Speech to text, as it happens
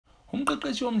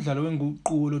Umqeqetshi womdlalo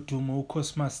wenguqu oloduma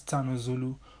uCosmas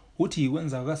Zulu uthi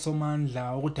yikwenza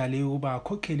kaSomandla okudale ukuba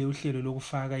akhokhele uhlelo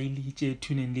lokufaka ilitshe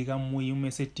ethuneni lika muyi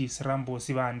uMercedes Rambo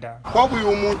Sibanda. Kwakuyi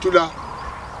umuntu la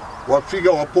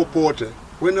wafika wapopota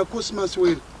wena uCosmas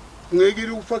wena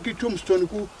ngekile ukufaka iTombstone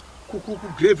ku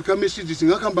grave kaMercedes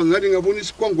ngakhamba ngani ngabona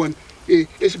isikwangwane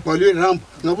esibhalwe Rambo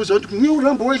ngabuza ukuthi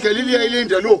ngiuRambo wedlalela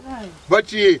iLitlhe lo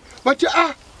bathi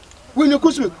wena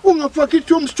uCosmas ungafaka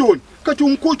iTombstone kathi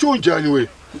umqotshi onjani wena.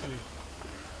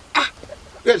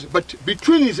 Yes, but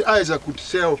between his eyes I could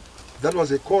tell that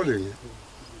was a calling.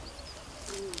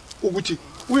 Ukuthi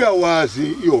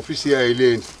uyawazi iofisi ya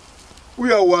iLitlhe,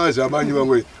 uyawazi abanye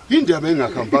bangwe indaba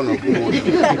engakhambanga kuona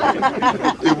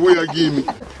ebuya kimi.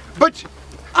 But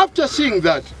after seeing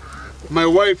that, my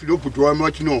wife looked to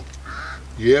me, no,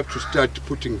 you have to start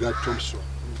putting that Tombstone.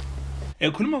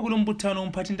 Ekhuluma kulombuthano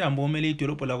umphathintambo omele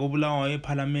idolobho lakobulawayo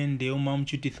eParliament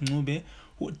uMercedes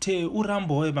uthe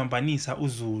uRambo wayebambanisa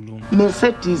uZulu.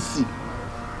 Mercedes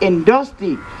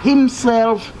endorsed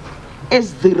himself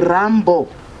as the Rambo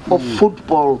of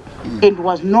football and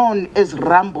was known as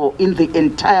Rambo in the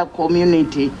entire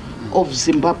community of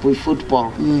Zimbabwe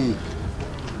football.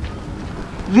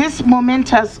 This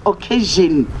momentous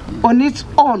occasion on its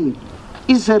own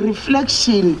is a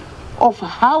reflection of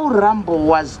how Rambo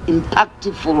was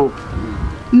impactful,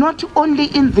 not only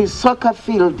in the soccer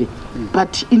field,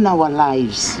 but in our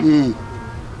lives. The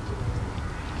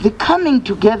coming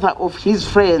together of his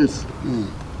friends,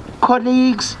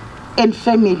 colleagues, and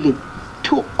family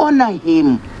to honor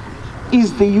him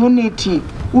is the unity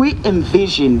we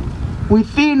envision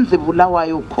within the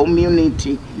Bulawayo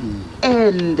community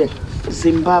and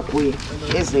Zimbabwe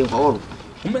as a whole.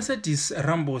 uMercedes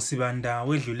Rambo Sibanda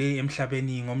wedlule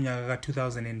emhlabeni ngomnyaka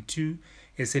ka2002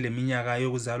 eseleminyaka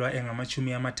yokuzalwa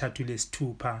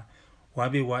engama36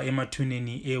 wabekwa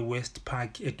ethuneni eWest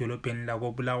Park edolobheni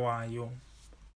lakobulawayo.